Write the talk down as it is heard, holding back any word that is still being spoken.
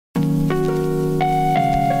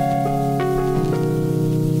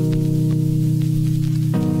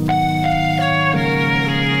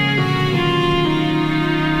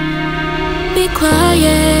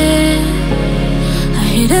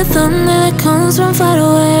comes from far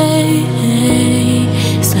away.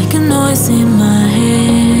 It's like a noise in my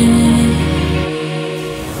head.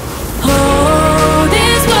 Oh,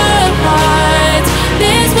 this world hurts,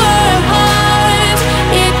 this world hurts.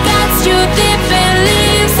 It cuts you deep and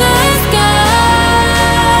leaves a scar.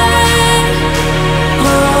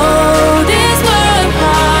 Oh, this world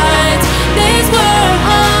hurts, this world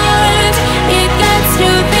hurts. It cuts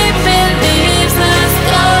you deep and leaves a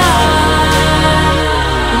scar.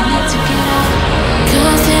 We need to get out,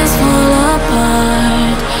 'cause things fall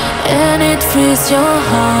apart and it frees your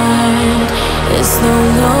heart. It's no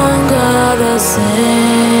longer the same.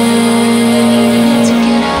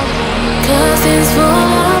 'Cause things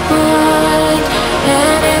fall apart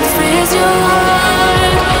and it frees your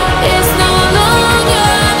heart. It's no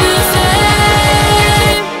longer the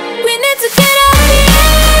same. We need to get out of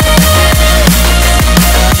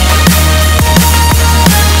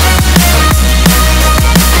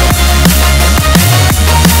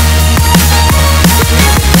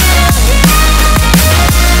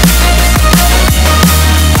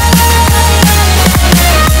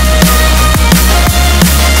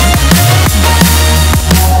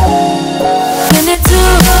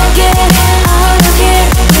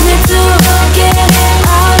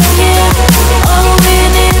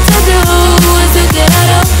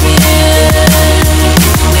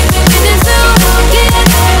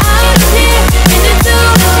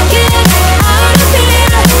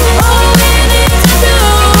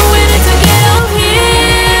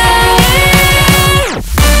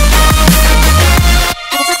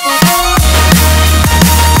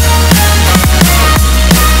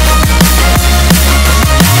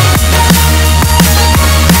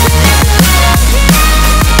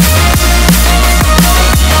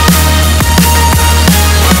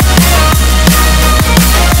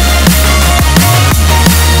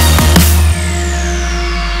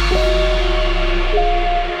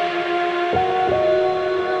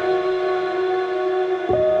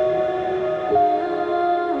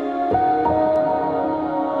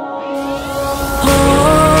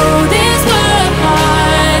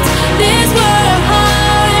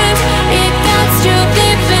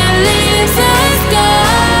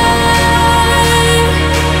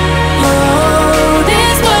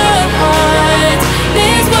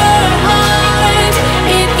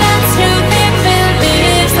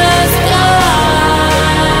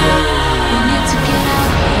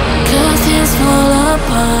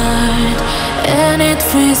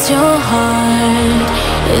your heart.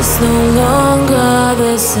 It's no longer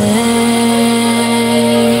the same.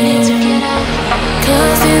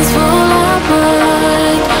 'Cause things fall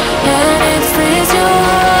apart and it frees your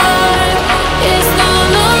heart. It's no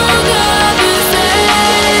longer the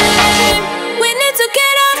same. We need to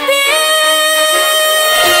get up here.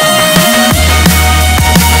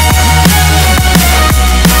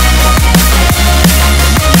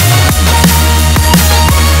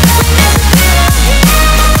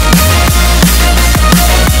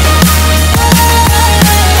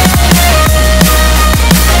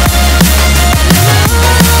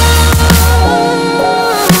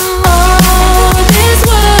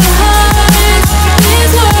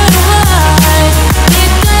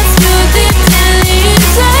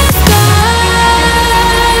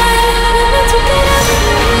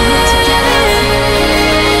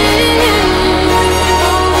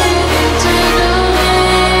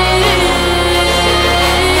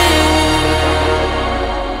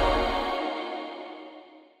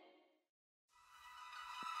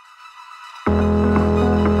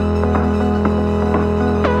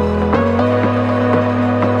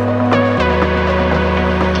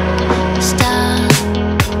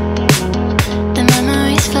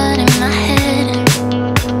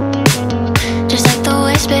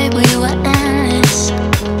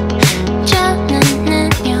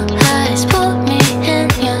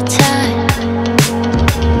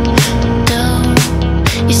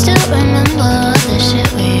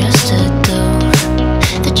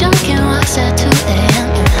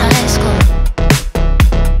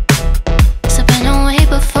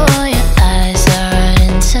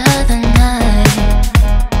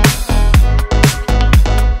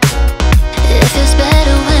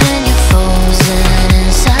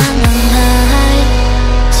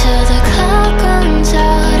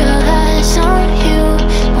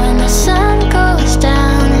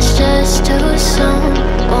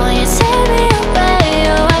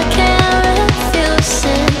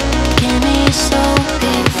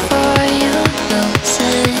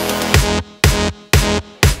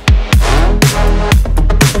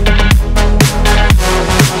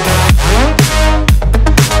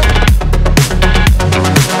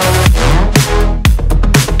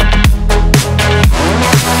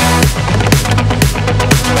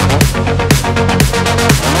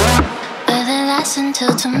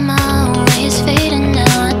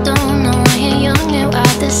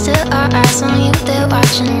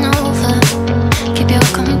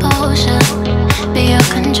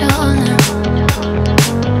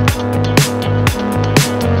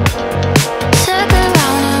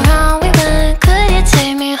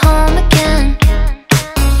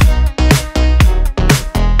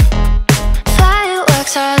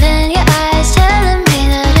 Sparks all in your eyes, telling me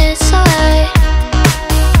that it's alright.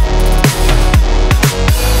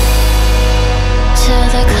 Till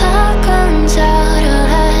the clock runs out,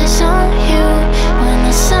 all eyes on you. When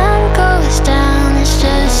the sun goes down, it's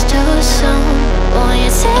just too soon. Won't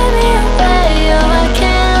you take me away? Oh, I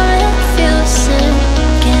can't refuse it.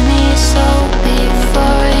 Give me your soul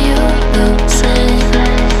before you lose it.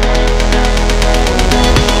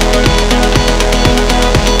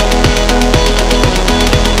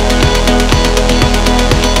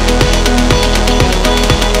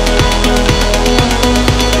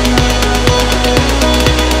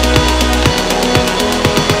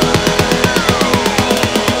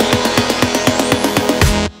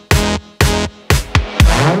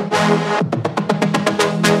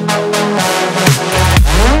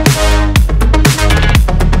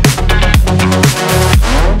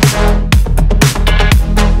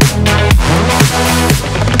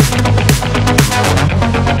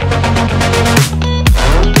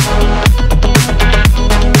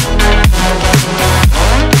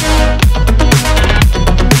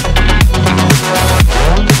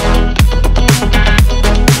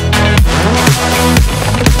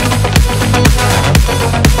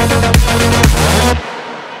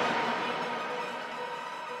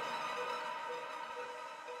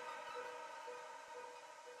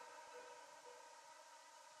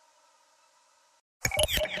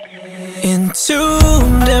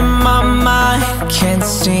 Entombed in my mind, can't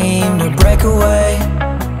seem to break away.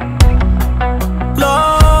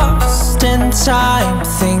 Lost in time,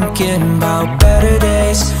 thinking about better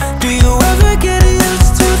days. Do you ever get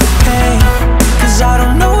used to the pain? 'Cause I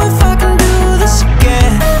don't know if I can do this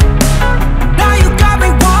again. Now you got me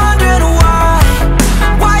wondering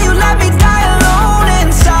why you let me die alone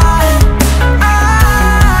inside.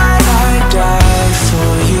 I died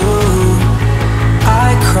for you, I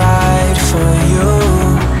cried for you,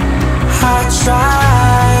 I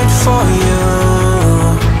tried for you.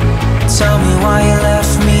 Tell me why you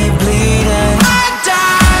left me bleeding. I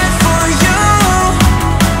died for you,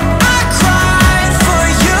 I cried for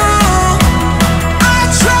you, I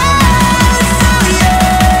tried for you.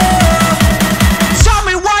 Tell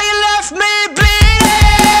me why you left me bleeding.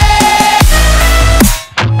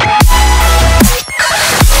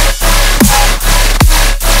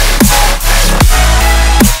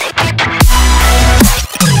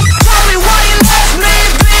 Tell me why you left me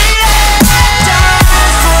bleeding.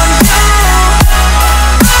 Died for you,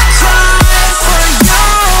 I cried for you,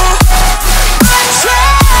 I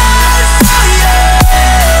tried for you.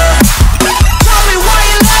 Tell me why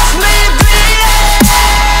you left me bleeding.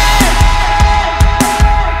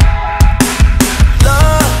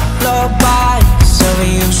 Lullabies of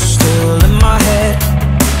you still in my head.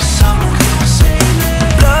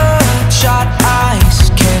 Bloodshot eyes,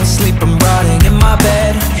 can't sleep, I'm rotting in my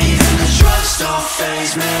bed. Even the drugs don't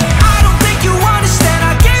faze me. I don't think you understand,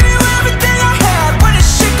 I gave you everything I had. When did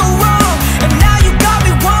shit go wrong? And now you got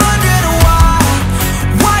me wondering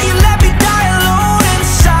why you let me die alone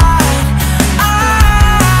inside.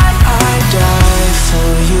 I died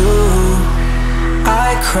for you, I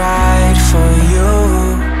cried for you,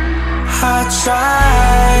 I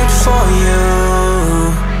tried for you.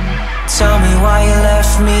 Tell me why you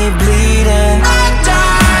left me bleeding. I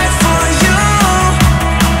died for you,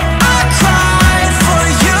 I cried for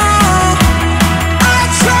you, I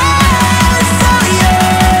tried for you.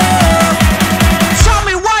 Tell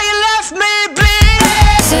me why you left me bleeding.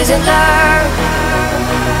 This isn't love,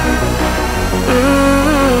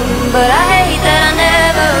 but I hate that I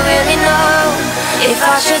never really know if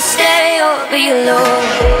I should stay or be alone.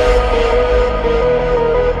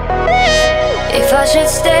 If I should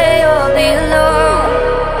stay or be alone.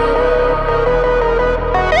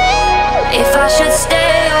 If I should stay